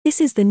This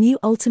is the new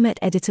Ultimate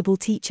Editable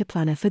Teacher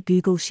Planner for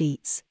Google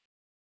Sheets.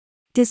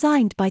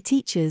 Designed by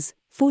teachers,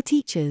 for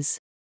teachers.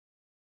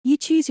 You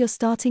choose your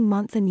starting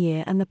month and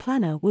year and the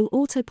planner will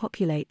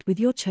auto-populate with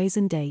your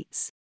chosen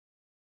dates.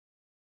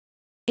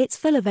 It's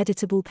full of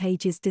editable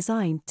pages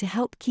designed to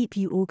help keep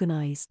you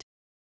organized.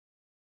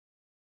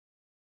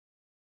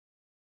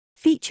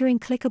 Featuring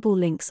clickable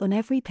links on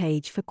every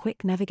page for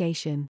quick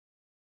navigation.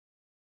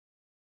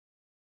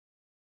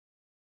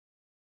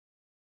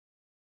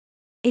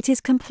 It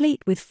is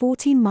complete with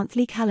 14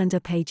 monthly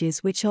calendar pages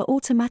which are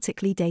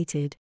automatically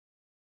dated.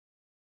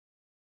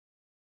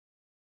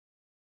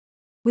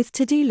 With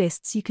to-do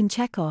lists you can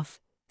check off,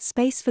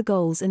 space for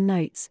goals and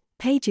notes,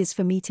 pages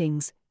for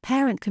meetings,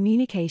 parent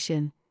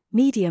communication,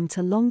 medium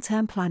to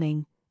long-term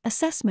planning,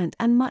 assessment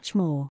and much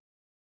more.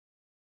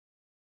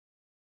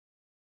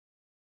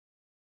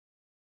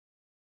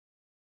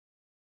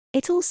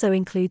 It also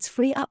includes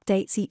free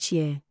updates each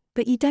year,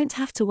 but you don't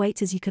have to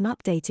wait as you can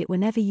update it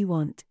whenever you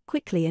want,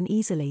 quickly and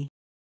easily.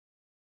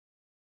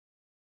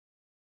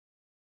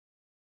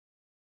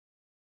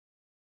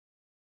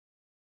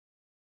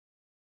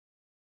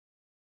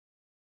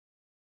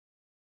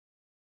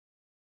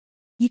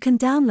 You can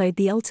download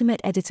the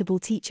Ultimate Editable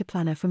Teacher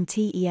Planner from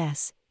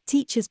TES,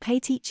 Teachers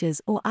Pay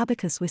Teachers or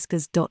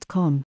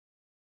abacuswhiskers.com.